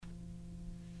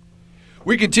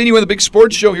We continue on the big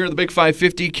sports show here at the Big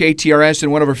 550 KTRS,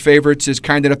 and one of our favorites is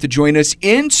kind enough to join us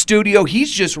in studio. He's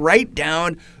just right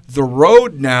down the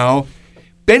road now.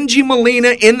 Bengie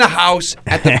Molina in the house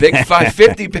at the Big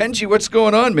 550. Bengie, what's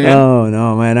going on, man? Oh,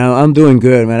 no, man. I'm doing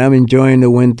good, man. I'm enjoying the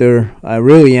winter. I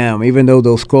really am, even though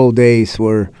those cold days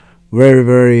were very,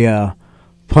 very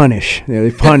punish. They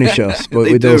punish us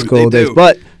with those cold days.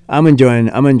 But I'm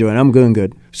enjoying. I'm doing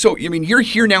good. So, I mean, you're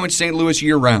here now in St. Louis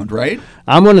year-round, right?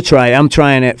 I'm going to try. I'm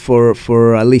trying it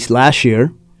for at least last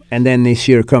year, and then this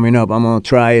year coming up. I'm going to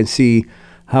try and see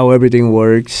how everything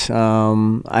works.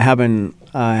 I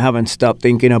haven't stopped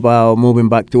thinking about moving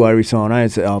back to Arizona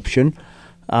as an option.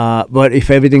 But if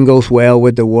everything goes well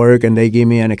with the work and they give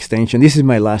me an extension, this is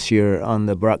my last year on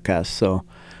the broadcast. So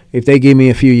if they give me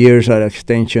a few years of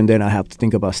extension, then I have to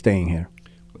think about staying here.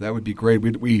 That would be great.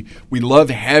 We love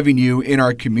having you in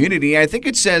our community. I think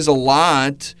it says a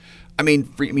lot.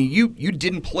 You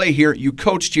didn't play here. You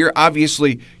coached here.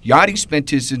 Obviously, Yachty spent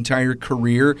his entire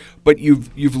career, but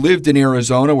you've lived in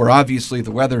Arizona, where obviously the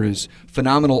weather is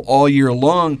phenomenal all year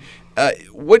long.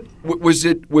 What was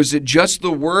it? Was it just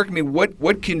the work? I mean,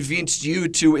 what convinced you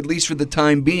to, at least for the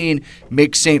time being,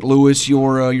 make St. Louis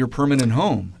your permanent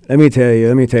home? Let me tell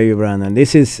you, Brandon.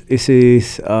 This is.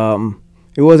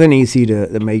 It wasn't easy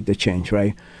to make the change,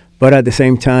 right? But at the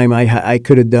same time, I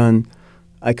could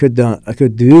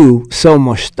do so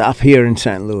much stuff here in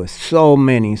St. Louis. So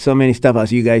many stuff,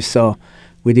 as you guys saw.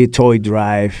 We did toy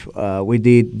drive. We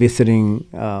did visiting,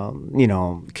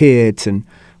 kids, and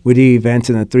we did events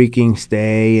in the Three Kings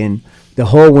Day. And the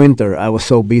whole winter, I was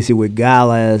so busy with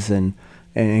galas and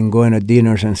going to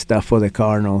dinners and stuff for the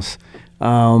Cardinals.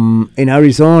 In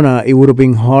Arizona, it would have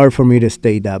been hard for me to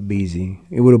stay that busy.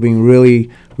 It would have been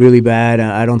really, really bad.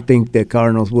 I don't think the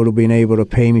Cardinals would have been able to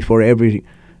pay me for every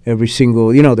single,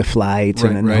 the flights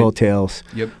and the hotels.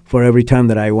 Yep. For every time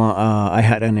that I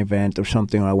had an event or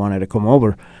something, or I wanted to come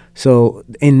over. So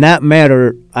in that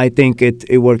matter, I think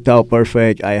it worked out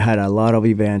perfect. I had a lot of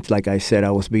events. Like I said, I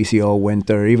was busy all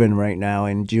winter. Even right now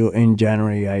in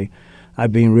January,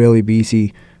 I've been really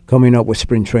busy coming up with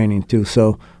spring training too.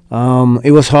 So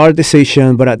it was a hard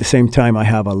decision, but at the same time, I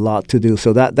have a lot to do.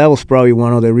 So that was probably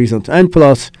one of the reasons. And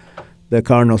plus, the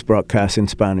Cardinals broadcast in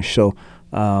Spanish. So,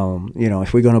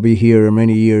 if we're going to be here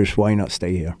many years, why not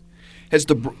stay here? Has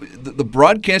the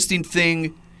broadcasting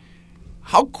thing,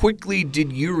 how quickly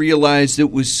did you realize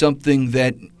it was something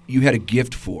that you had a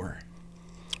gift for?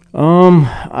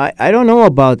 I don't know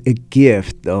about a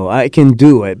gift, though. I can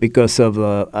do it because of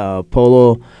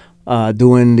Polo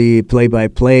doing the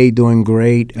play-by-play, doing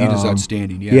great. He does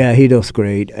outstanding, yeah. Yeah, he does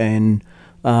great. And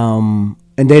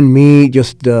then me,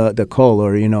 just the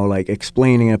caller, like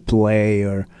explaining a play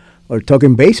or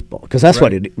talking baseball, because that's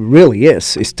what it really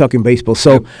is. It's talking baseball.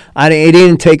 So it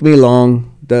didn't take me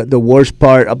long. The worst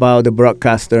part about the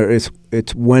broadcaster is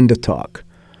it's when to talk.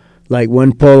 Like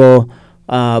when Polo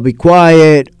be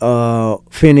quiet,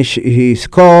 finish his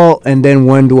call, and then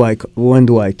when do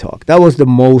I talk? That was the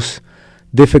most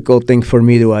difficult thing for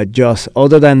me to adjust.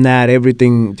 Other than that,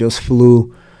 everything just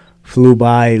flew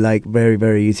by like very,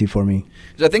 very easy for me.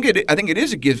 I think it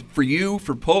is a gift for you,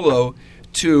 for Polo,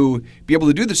 to be able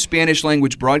to do the Spanish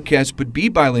language broadcast, but be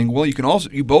bilingual.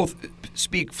 You both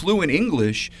speak fluent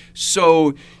English,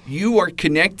 so you are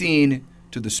connecting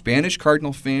to the Spanish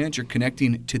Cardinal fans. You're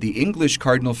connecting to the English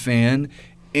Cardinal fan,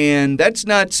 and that's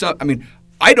not so. I mean,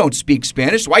 I don't speak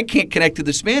Spanish, so I can't connect to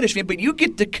the Spanish fan, but you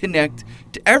get to connect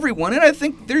to everyone, and I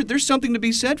think there's something to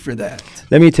be said for that.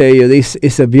 Let me tell you, this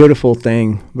is a beautiful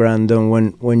thing, Brandon,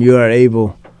 when you are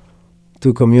able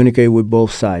to communicate with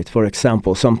both sides. For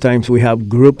example, sometimes we have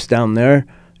groups down there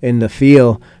in the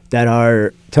field that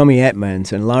are Tommy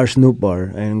Edmonds and Lars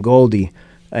Nootbaar and Goldie,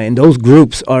 and those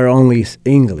groups are only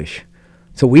English.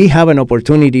 So we have an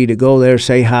opportunity to go there,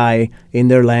 say hi in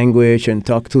their language, and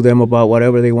talk to them about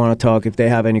whatever they want to talk if they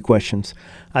have any questions.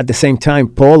 At the same time,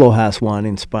 Polo has one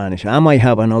in Spanish. I might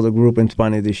have another group in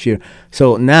Spanish this year.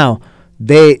 So now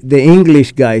the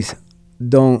English guys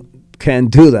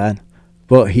can't do that.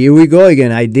 But here we go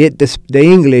again. I did the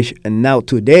English, and now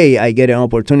today I get an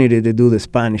opportunity to do the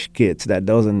Spanish kids that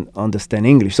doesn't understand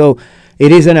English. So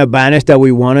it is an advantage that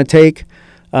we want to take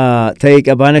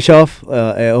advantage of,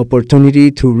 an opportunity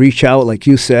to reach out, like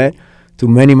you said, to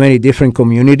many, many different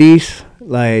communities,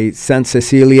 like San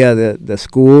Cecilia, the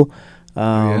school,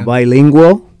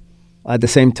 bilingual. At the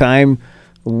same time,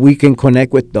 we can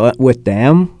connect with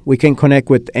them. We can connect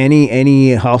with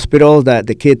any hospital that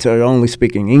the kids are only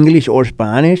speaking English or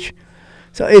Spanish.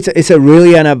 So it's a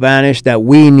really an advantage that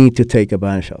we need to take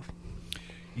advantage of.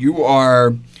 You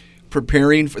are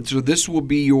preparing for. So this will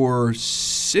be your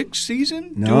 6th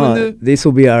season. No, this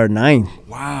will be our 9th.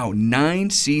 Wow,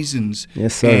 9 seasons.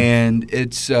 Yes, sir. And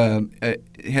it's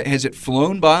has it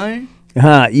flown by?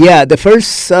 Yeah, the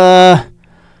first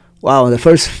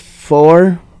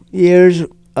 4 years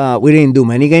we didn't do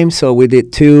many games, so we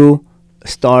did 2,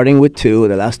 starting with 2,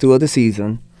 the last 2 of the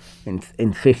season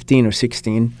in 15 or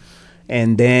 16.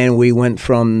 And then we went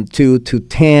from 2 to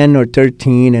 10 or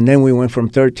 13, and then we went from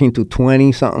 13 to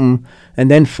 20 something, and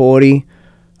then 40.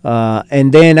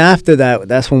 And then after that,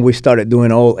 that's when we started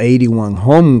doing all 81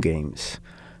 home games.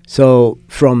 So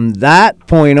from that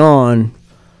point on,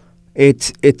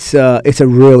 it's a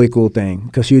really cool thing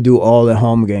because you do all the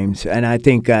home games. And I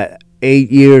think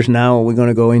 8 years now, we're going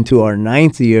to go into our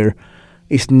 9th year.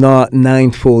 It's not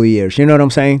 9 full years. You know what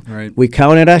I'm saying? Right. We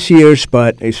count it as years,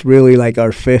 but it's really like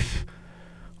our fifth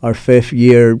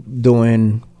year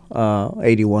doing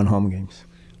 81 home games.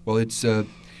 Well, it's going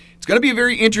to be a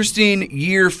very interesting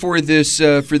year for this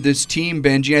team,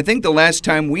 Benji. I think the last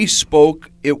time we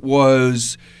spoke, it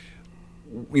was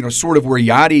sort of where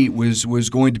Yadi was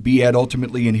going to be at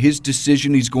ultimately in his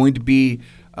decision. He's going to be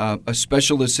a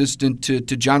special assistant to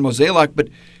John Mozeliak, but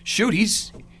shoot,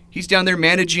 he's down there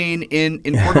managing in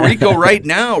Puerto Rico right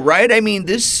now, right? I mean,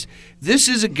 this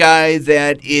is a guy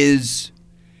that is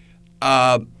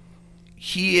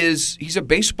he's a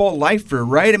baseball lifer,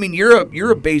 right? I mean,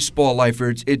 you're a baseball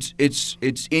lifer.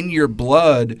 It's in your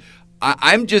blood.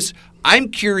 I'm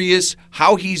curious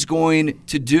how he's going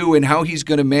to do and how he's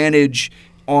going to manage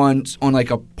on like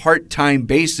a part-time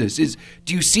basis.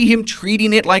 Do you see him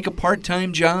treating it like a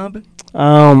part-time job?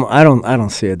 I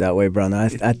don't see it that way, Brandon.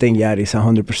 I think Yadi's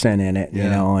 100% in it, Yeah. you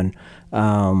know. And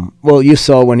well, you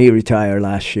saw when he retired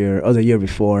last year or the year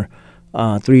before.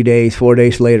 4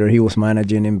 days later, he was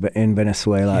managing in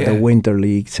Venezuela, the winter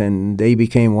leagues, and they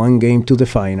became 1 game to the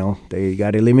final. They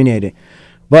got eliminated,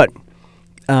 but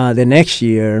the next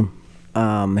year,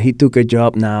 he took a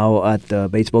job now at the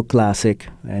Baseball Classic,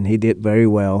 and he did very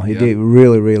well. He did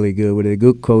really, really good with the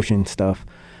good coaching stuff.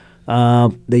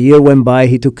 The year went by,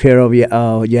 he took care of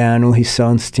Yanu, his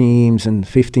son's teams, and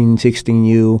 15,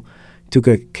 16U,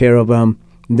 took care of them.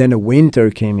 Then the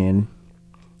winter came in,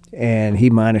 and he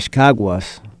managed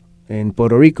Caguas in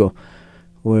Puerto Rico,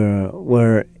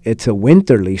 where it's a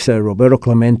winter league. It's a Roberto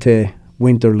Clemente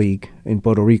Winter League in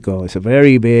Puerto Rico. It's a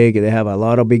very big. They have a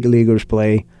lot of big leaguers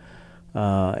play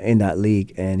in that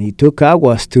league. And he took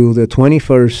Caguas to the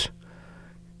 21st,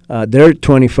 their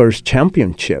 21st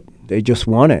championship. They just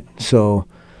won it. So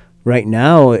right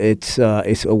now it's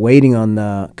waiting on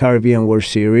the Caribbean World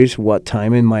Series. What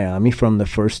time in Miami from the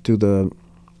 1st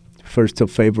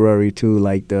of February to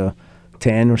like the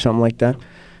 10 or something like that.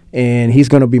 And he's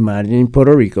going to be managing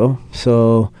Puerto Rico.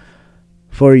 So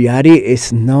for Yadi,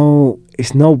 it's no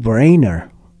brainer.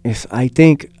 I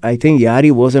think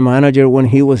Yadi was a manager when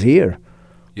he was here.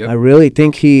 Yep. I really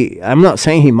think I'm not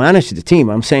saying he managed the team.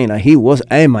 I'm saying that he was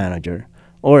a manager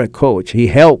or a coach. He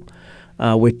helped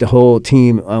with the whole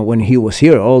team when he was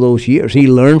here all those years. He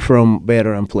learned from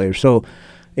veteran players. So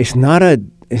it's not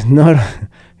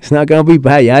going to be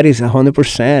bad. Yadi's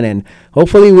 100%, and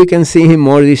hopefully we can see him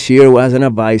more this year as an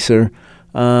advisor.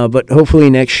 But hopefully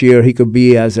next year he could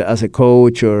be as a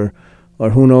coach or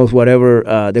who knows,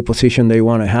 whatever the position they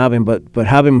want to have him. But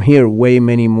have him here way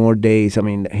many more days. I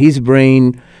mean, his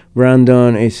brain,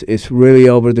 Brandon, is really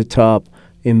over the top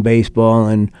in baseball,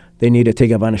 and they need to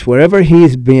take advantage. Wherever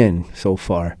he's been so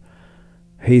far,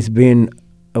 he's been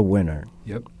a winner.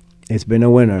 Yep. It's been a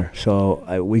winner.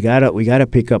 So we gotta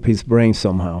pick up his brain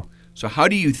somehow. So how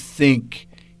do you think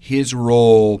his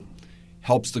role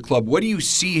helps the club? What do you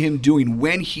see him doing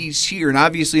when he's here? And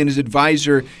obviously, in his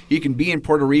advisor, he can be in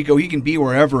Puerto Rico, he can be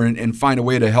wherever, and find a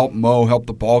way to help help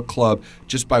the ball club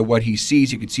just by what he sees.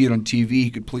 He could see it on TV.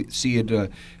 He could see it.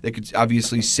 They could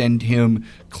obviously send him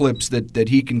clips that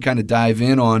he can kind of dive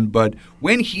in on. But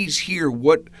when he's here,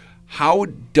 how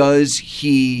does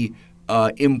he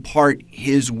impart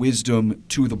his wisdom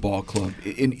to the ball club,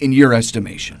 in your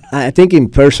estimation? I think in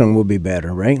person would be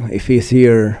better, right? If he's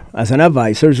here as an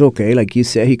advisor, it's okay. Like you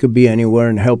said, he could be anywhere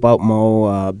and help out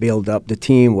Mo, build up the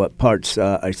team, what parts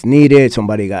is needed,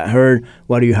 somebody got hurt,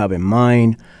 what do you have in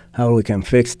mind, how we can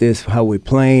fix this, how we're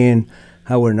playing,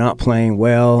 how we're not playing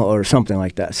well, or something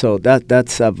like that. So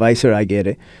that's advisor, I get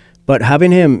it. But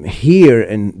having him here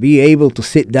and be able to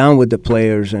sit down with the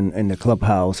players in the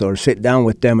clubhouse or sit down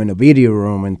with them in the video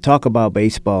room and talk about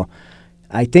baseball,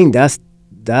 I think that's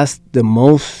the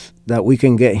most that we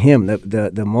can get him.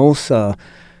 The most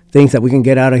things that we can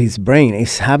get out of his brain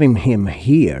is having him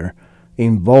here,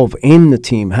 involved in the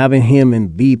team, having him in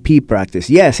BP practice.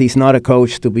 Yes, he's not a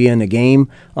coach to be in the game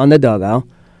on the dugout,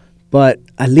 But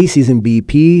at least he's in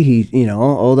BP.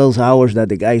 All those hours that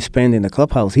the guys spend in the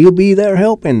clubhouse, he'll be there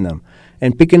helping them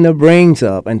and picking their brains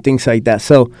up and things like that.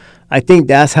 So I think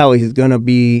that's how he's going to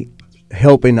be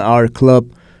helping our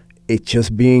club. It's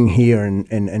just being here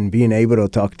and being able to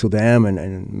talk to them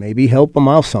and maybe help them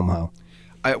out somehow.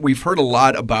 We've heard a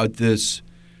lot about this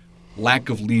lack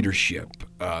of leadership.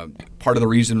 Part of the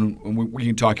reason, we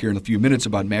can talk here in a few minutes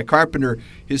about Matt Carpenter,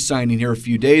 his signing here a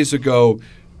few days ago.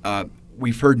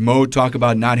 We've heard Mo talk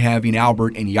about not having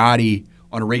Albert and Yadi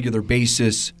on a regular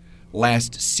basis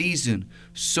last season.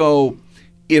 So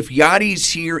if Yadi's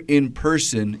here in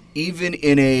person, even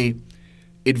in a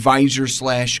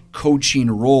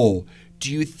advisor/coaching role,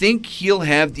 do you think he'll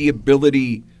have the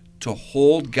ability to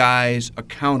hold guys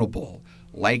accountable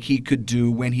like he could do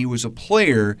when he was a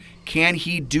player? Can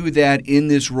he do that in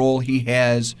this role he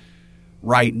has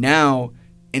right now?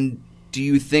 And do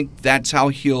you think that's how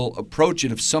he'll approach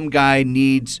it? If some guy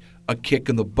needs a kick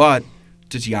in the butt,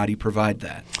 does Yadi provide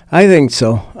that? I think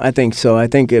so. I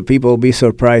think people will be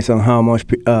surprised on how much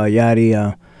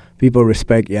people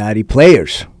respect Yadi.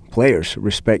 Players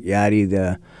respect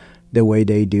Yadi the way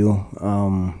they do.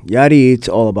 Yadi, it's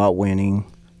all about winning,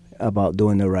 about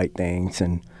doing the right things,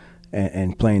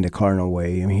 and playing the Cardinal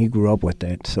way. I mean, he grew up with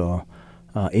it, so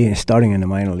starting in the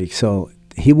minor league. So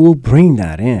he will bring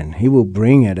that in. He will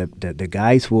bring it. The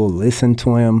guys will listen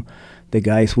to him. The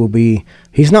guys will be.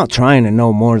 He's not trying to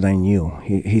know more than you.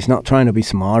 He's not trying to be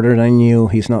smarter than you.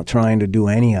 He's not trying to do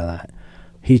any of that.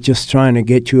 He's just trying to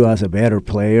get you as a better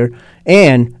player.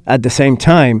 And at the same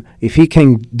time, if he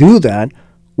can do that,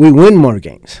 we win more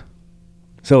games.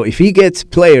 So if he gets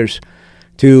players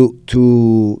to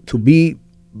be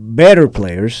better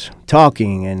players,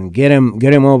 talking and get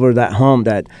him over that hump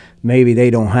that maybe they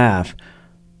don't have,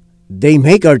 they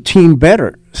make our team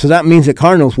better. So that means the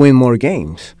Cardinals win more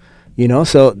games.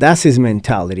 So that's his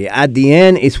mentality. At the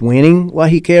end, it's winning what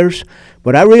he cares.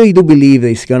 But I really do believe that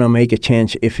he's going to make a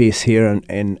change if he's here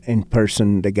in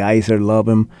person. The guys love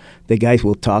him. The guys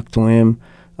will talk to him.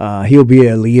 He'll be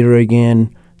a leader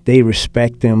again. They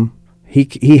respect him.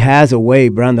 He has a way,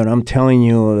 Brandon. I'm telling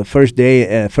you, the first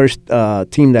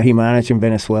team that he managed in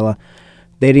Venezuela,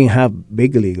 they didn't have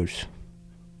big leaguers.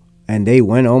 And they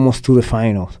went almost to the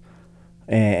finals.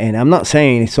 And I'm not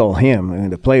saying it's all him. I mean,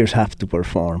 the players have to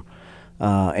perform.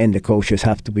 And the coaches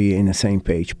have to be in the same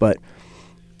page. But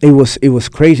it was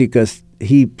crazy because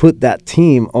he put that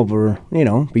team over,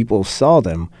 people saw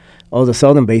them. All of a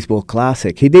sudden, Baseball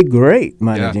Classic. He did great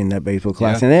managing that Baseball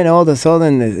Classic. And then all of a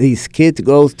sudden, these kids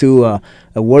goes to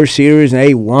a World Series and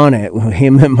they won it with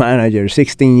him and manager,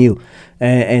 16U.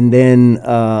 And then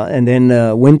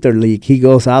Winter League, he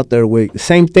goes out there with the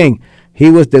same thing. He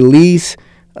was the least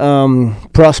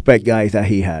prospect guys that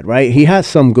he had, right? He had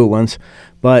some good ones,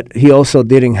 but he also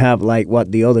didn't have like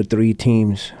what the other three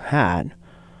teams had.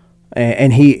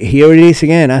 And here it is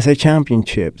again as a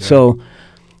championship. Yeah. So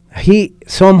he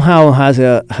somehow has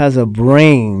a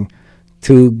brain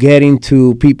to get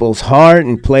into people's heart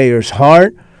and players'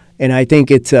 heart, and I think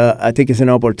it's an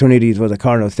opportunity for the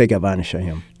Cardinals to take advantage of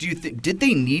him. Do you did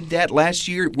they need that last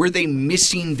year? Were they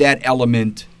missing that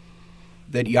element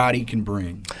that Yadi can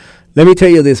bring? Let me tell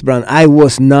you this, Brian. I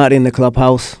was not in the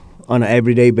clubhouse on an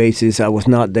everyday basis. I was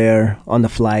not there on the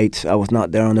flights. I was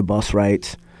not there on the bus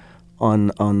rides, on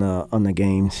the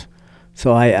games.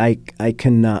 So I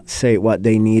cannot say what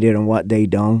they needed and what they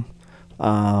don't.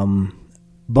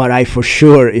 But I for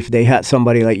sure, if they had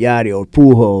somebody like Yadi or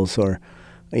Pujols or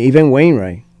even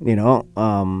Wainwright, not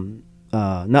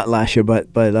last year, but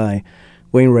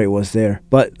Wainwright was there.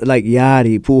 But like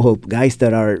Yadi, Pujols, guys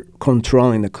that are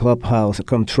controlling the clubhouse,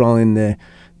 controlling the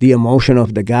emotion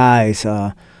of the guys,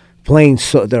 playing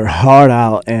their heart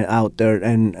out there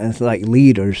and as like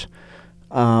leaders.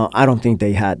 I don't think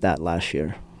they had that last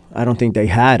year. I don't think they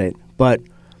had it. But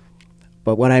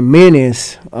what I mean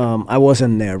is, I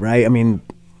wasn't there, right? I mean,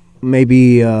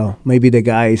 maybe the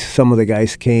guys, some of the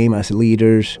guys came as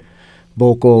leaders,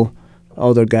 vocal.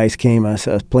 Other guys came as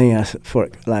playing as for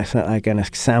like an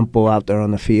example out there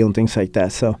on the field, things like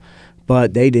that. So,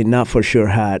 but they did not for sure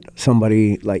had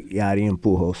somebody like Yadi and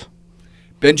Pujols.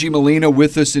 Bengie Molina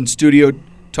with us in studio,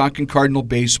 talking Cardinal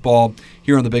baseball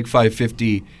here on the Big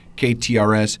 550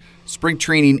 KTRS. Spring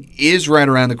training is right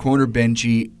around the corner,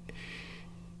 Bengie.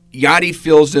 Yadi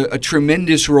fills a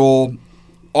tremendous role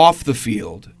off the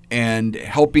field and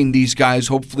helping these guys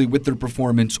hopefully with their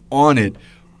performance on it.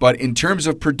 But in terms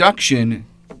of production,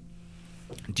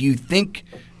 do you think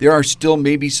there are still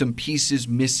maybe some pieces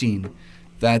missing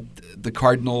that the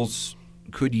Cardinals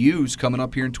could use coming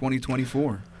up here in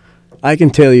 2024? I can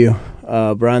tell you,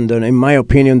 Brandon, in my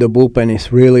opinion, the bullpen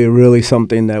is really, really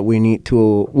something that we needed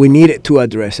to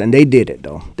address, and they did it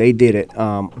though. They did it.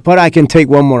 But I can take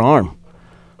one more arm.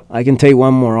 I can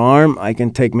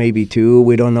take maybe two.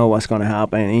 We don't know what's going to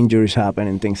happen. Injuries happen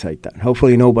and things like that.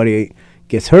 Hopefully nobody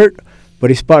gets hurt,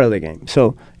 but it's part of the game.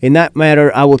 So in that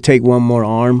matter, I will take one more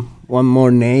arm, one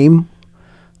more name.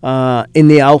 In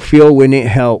the outfield, we need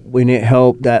help. We need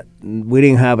help that we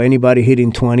didn't have anybody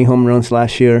hitting 20 home runs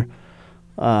last year,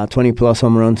 20-plus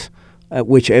home runs,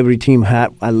 which every team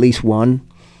had at least one.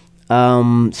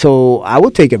 So I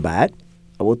will take a bat.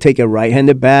 I will take a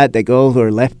right-handed bat that goes,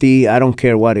 or lefty. I don't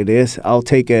care what it is. I'll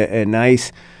take a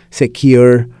nice,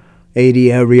 secure, 80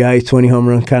 RBI, 20 home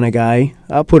run kind of guy.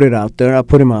 I'll put it out there. I'll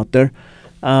put him out there.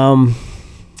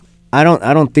 I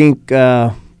don't think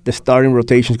the starting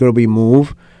rotation is going to be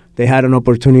moved. They had an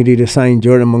opportunity to sign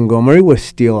Jordan Montgomery. Was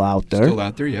still out there. Still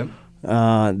out there,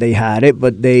 yeah. They had it,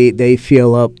 but they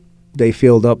filled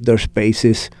up their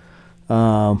spaces.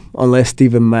 Unless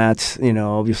Steven Matz,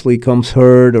 obviously comes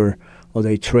hurt or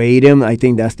they trade him. I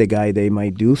think that's the guy they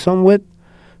might do some with.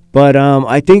 But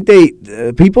I think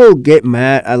people get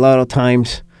mad a lot of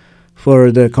times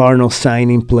for the Cardinals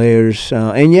signing players.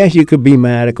 And yes, you could be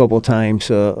mad a couple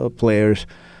times, players.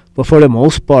 But for the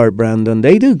most part, Brandon,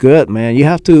 they do good, man. You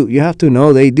have to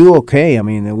know they do okay. I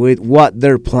mean, with what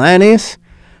their plan is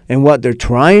and what they're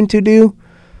trying to do,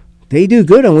 they do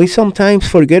good, and we sometimes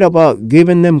forget about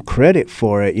giving them credit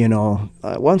for it.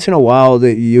 Once in a while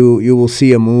that you will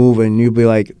see a move and you'll be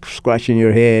like scratching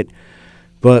your head,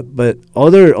 but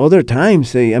other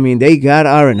times they got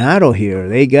Arenado here,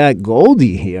 they got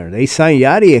Goldie here, they signed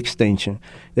Yadi extension,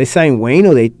 they signed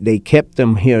Waino, they kept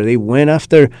them here, they went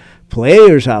after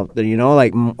players out there,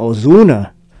 like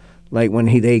Ozuna, like when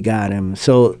they got him.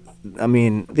 So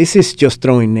this is just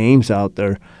throwing names out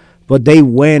there. But they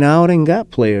went out and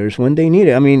got players when they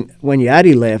needed. When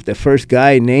Yadi left, the first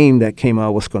guy named that came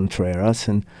out was Contreras,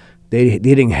 and they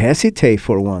didn't hesitate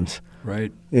for once,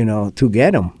 right? To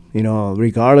get him.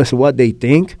 Regardless of what they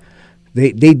think,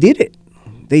 they did it.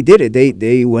 They did it.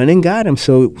 They went and got him.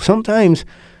 So sometimes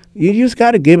you just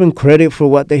got to give them credit for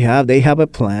what they have. They have a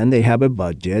plan. They have a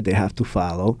budget. They have to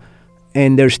follow,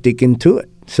 and they're sticking to it.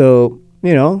 So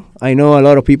I know a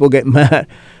lot of people get mad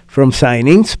from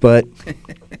signings, but.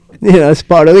 It's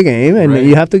part of the game, and right.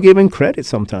 You have to give him credit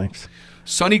sometimes.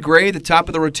 Sonny Gray, the top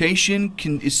of the rotation.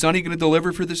 Is Sonny going to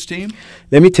deliver for this team?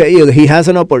 Let me tell you, he has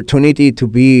an opportunity to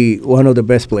be one of the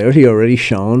best players. He already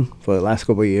shown for the last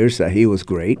couple of years that he was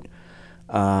great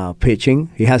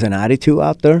pitching. He has an attitude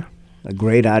out there, a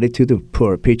great attitude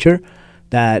for a pitcher.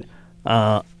 That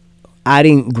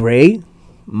adding Gray,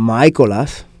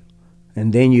 Michaelas,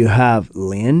 and then you have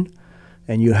Lynn,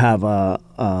 and you have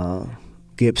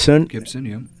Gibson. Gibson,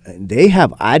 yeah. They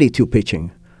have attitude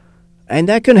pitching, and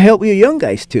that can help you young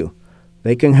guys too.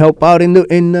 They can help out in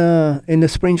the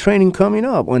spring training coming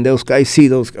up when those guys see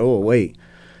those. Oh wait,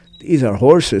 these are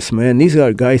horses, man. These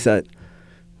are guys that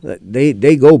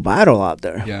they go battle out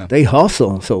there. Yeah. They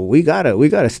hustle. So we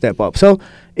gotta step up. So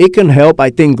it can help.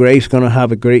 I think Gray's gonna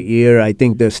have a great year. I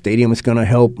think the stadium is gonna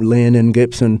help Lynn and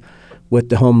Gibson with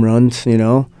the home runs.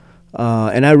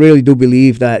 And I really do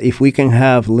believe that if we can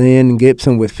have Lynn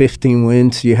Gibson with 15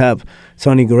 wins, you have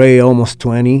Sonny Gray almost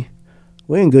 20,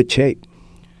 we're in good shape.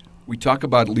 We talk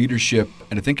about leadership,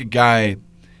 and I think a guy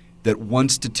that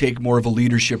wants to take more of a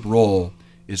leadership role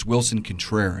is Wilson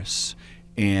Contreras.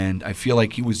 And I feel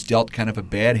like he was dealt kind of a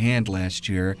bad hand last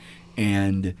year.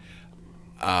 And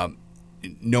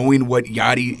knowing what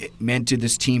Yadi meant to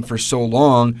this team for so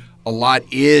long, a lot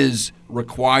is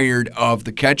required of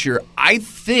the catcher. I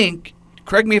think,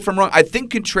 correct me if I'm wrong, I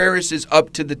think Contreras is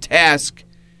up to the task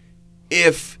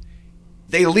if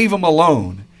they leave him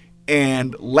alone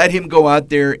and let him go out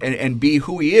there and be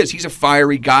who he is. He's a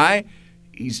fiery guy.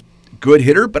 He's a good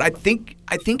hitter, but I think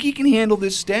he can handle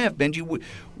this staff. Benji,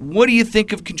 what do you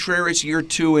think of Contreras year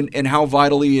two and how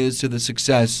vital he is to the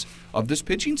success of this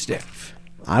pitching staff?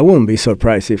 I wouldn't be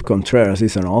surprised if Contreras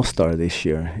is an all-star this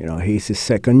year. He's his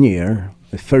second year.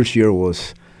 The first year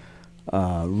was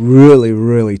really,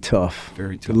 really tough.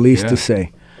 Very tough, at least to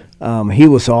say. He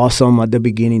was awesome at the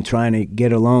beginning, trying to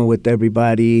get along with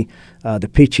everybody. The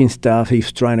pitching stuff,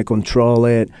 he's trying to control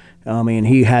it.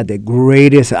 He had the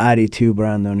greatest attitude,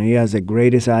 Brandon. He has the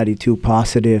greatest attitude,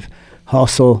 positive,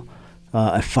 hustle,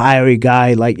 a fiery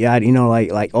guy like that,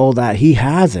 like all that. He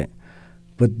has it.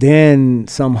 But then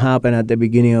something happened at the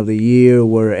beginning of the year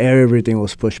where everything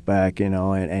was pushed back,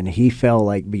 and he felt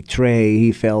like betrayed.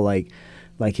 He felt like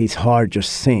his heart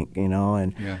just sank, and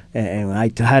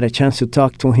I had a chance to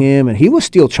talk to him, and he was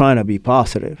still trying to be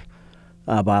positive.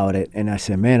 about it. And I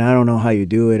said, man, I don't know how you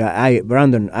do it.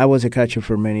 Brandon, I was a catcher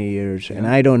for many years, and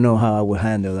I don't know how I would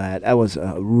handle that. That was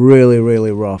a really,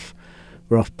 really rough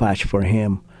patch for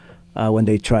him when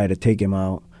they tried to take him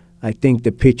out. I think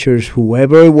the pitchers,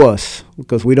 whoever it was,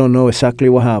 because we don't know exactly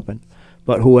what happened,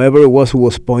 but whoever it was who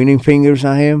was pointing fingers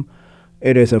at him,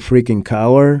 it is a freaking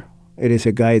coward. It is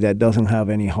a guy that doesn't have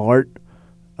any heart.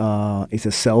 It's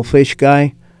a selfish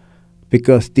guy.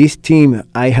 Because this team,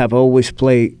 I have always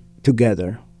played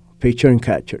together, pitcher and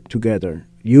catcher together.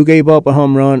 You gave up a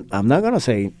home run. I'm not going to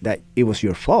say that it was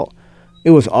your fault. It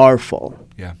was our fault.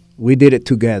 Yeah. We did it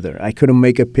together. I couldn't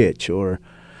make a pitch or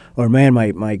man,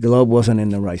 my glove wasn't in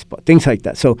the right spot, things like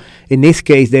that. So in this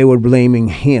case, they were blaming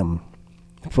him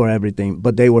for everything,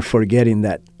 but they were forgetting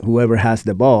that whoever has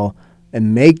the ball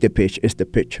and make the pitch is the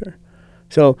pitcher.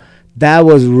 So that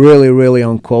was really, really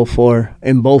uncalled for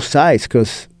in both sides,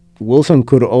 because Wilson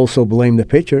could also blame the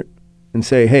pitcher and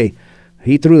say, hey,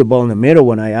 he threw the ball in the middle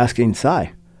when I asked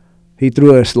inside. He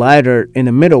threw a slider in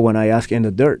the middle when I asked in the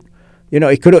dirt.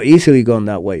 It could have easily gone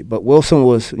that way. But Wilson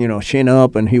was, chin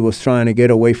up, and he was trying to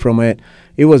get away from it.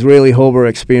 It was really horrible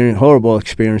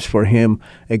experience for him,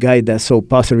 a guy that's so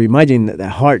positive. Imagine that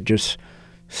heart just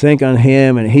sank on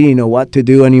him, and he didn't know what to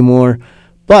do anymore.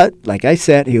 But, like I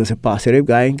said, he was a positive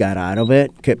guy, got out of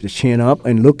it, kept his chin up,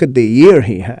 and look at the year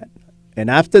he had. And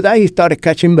after that, he started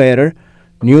catching better,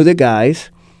 knew the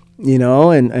guys,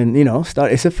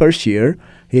 it's the first year.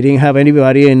 He didn't have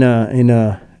anybody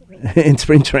in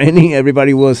spring training.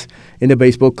 Everybody was in the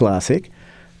baseball classic.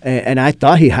 And I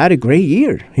thought he had a great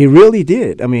year. He really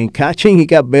did. I mean, catching, he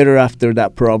got better after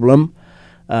that problem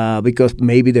because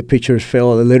maybe the pitchers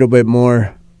felt a little bit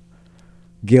more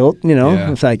guilt,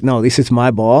 Yeah. It's like, no, this is my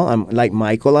ball. I'm like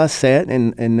Michael has said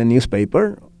in the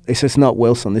newspaper. This is not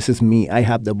Wilson. This is me. I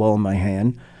have the ball in my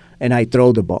hand, and I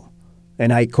throw the ball,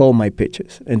 and I call my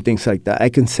pitches and things like that. I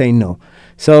can say no.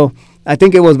 So I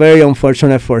think it was very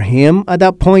unfortunate for him at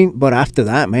that point, but after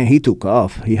that, man, he took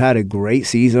off. He had a great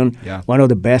season, one of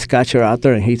the best catchers out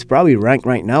there, and he's probably ranked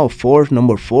right now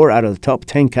number 4 out of the top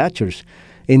 10 catchers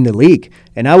in the league.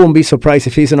 And I wouldn't be surprised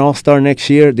if he's an all-star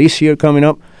this year coming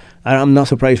up. I'm not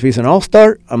surprised if he's an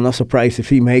all-star. I'm not surprised if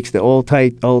he makes the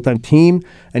all-time team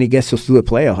and he gets us to the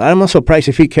playoff. I'm not surprised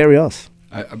if he carries us.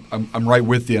 I'm right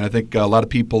with you, and I think a lot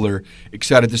of people are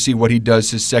excited to see what he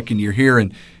does his second year here.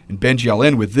 And Bengie, I'll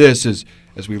end with this as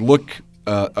we look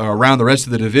around the rest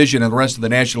of the division and the rest of the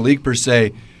National League per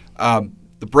se. The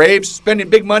Braves spending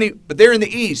big money, but they're in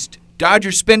the East.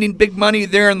 Dodgers spending big money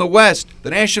there in the West. The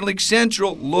National League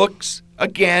Central looks,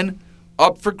 again,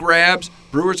 up for grabs.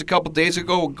 Brewers a couple days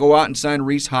ago will go out and sign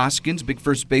Rhys Hoskins, big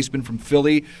first baseman from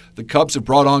Philly. The Cubs have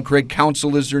brought on Craig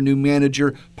Counsell as their new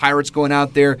manager. Pirates going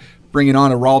out there, bringing on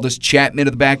Aroldis Chapman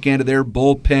at the back end of their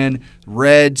bullpen.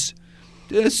 Reds,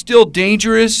 still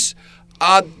dangerous.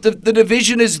 The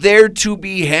division is there to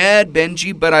be had,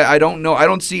 Bengie, but I don't know. I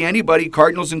don't see anybody,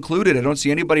 Cardinals included, I don't see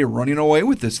anybody running away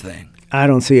with this thing. I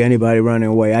don't see anybody running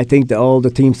away. I think that all the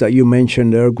teams that you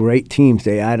mentioned, they're great teams.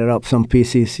 They added up some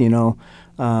pieces,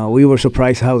 We were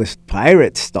surprised how the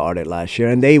Pirates started last year,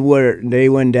 and they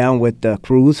went down with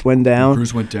Cruz went down.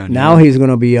 Cruz went down. Now he's going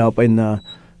to be up in the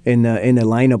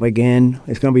lineup again.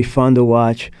 It's going to be fun to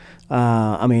watch.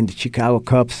 The Chicago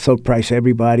Cubs surprised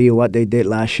everybody what they did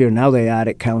last year. Now they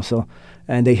added Counsell,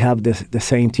 and they have the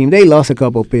same team. They lost a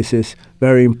couple pieces,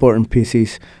 very important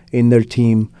pieces in their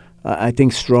team. I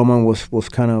think Stroman was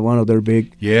kind of one of their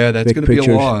big that's going to be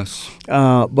a loss.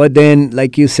 But then,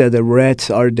 like you said, the Reds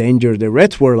are dangerous. The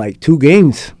Reds were like 2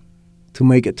 games to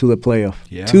make it to the playoff.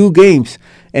 Yeah. 2 games,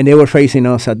 and they were facing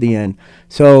us at the end.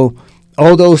 So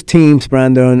all those teams,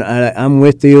 Brandon, I'm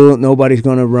with you. Nobody's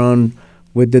going to run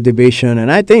with the division.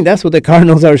 And I think that's what the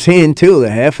Cardinals are seeing too, the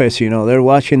Jefes. They're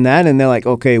watching that, and they're like,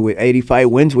 okay, with 85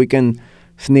 wins, we can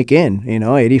sneak in,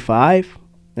 85.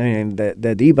 And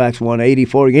the D-backs won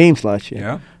 84 games last year.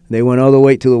 Yeah. They went all the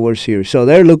way to the World Series. So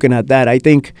they're looking at that. I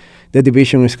think the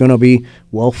division is going to be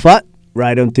well fought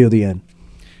right until the end.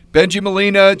 Bengie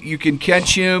Molina, you can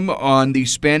catch him on the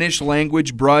Spanish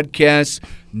language broadcast,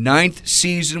 9th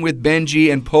season with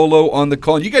Bengie and Polo on the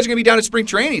call. And you guys are going to be down at spring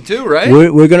training too, right?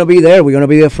 We're going to be there. We're going to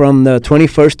be there from the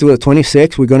 21st to the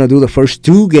 26th. We're going to do the first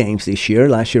 2 games this year.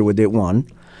 Last year we did 1,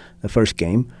 the first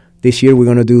game. This year we're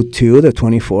going to do 2, the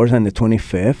 24th and the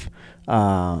 25th,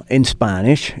 in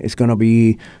Spanish. It's going to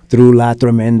be through La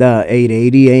Tremenda,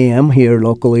 8:80 a.m. here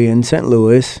locally in St.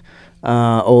 Louis.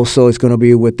 Also, it's going to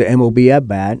be with the MLB at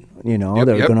bat. They're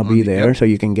going to be there, so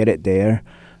you can get it there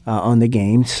on the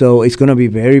game. So it's going to be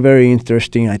very, very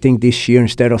interesting. I think this year,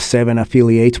 instead of 7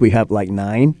 affiliates, we have like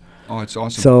 9. Oh, it's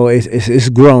awesome. So it's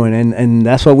growing, and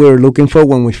that's what we were looking for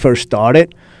when we first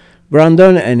started.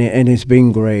 Brandon, and it's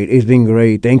been great. It's been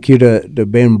great. Thank you to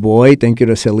Ben Boyd. Thank you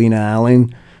to Selena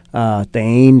Allen,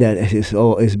 Thane, that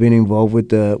has been involved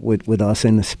with us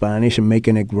in the Spanish and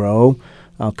making it grow.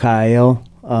 Kyle,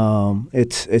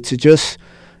 it's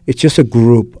just a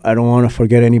group. I don't want to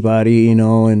forget anybody,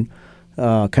 and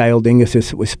Kyle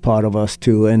Dingus was part of us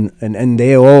too, and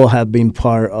they all have been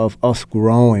part of us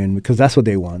growing because that's what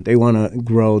they want. They want to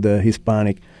grow the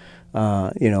Hispanic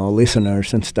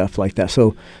listeners and stuff like that.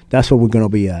 So that's what we're going to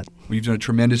be at. We've done a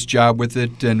tremendous job with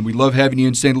it, and we love having you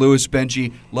in St. Louis,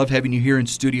 Bengie. Love having you here in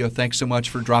studio. Thanks so much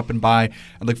for dropping by.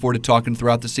 I look forward to talking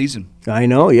throughout the season. I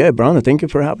know. Yeah, Brandon, thank you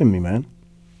for having me, man.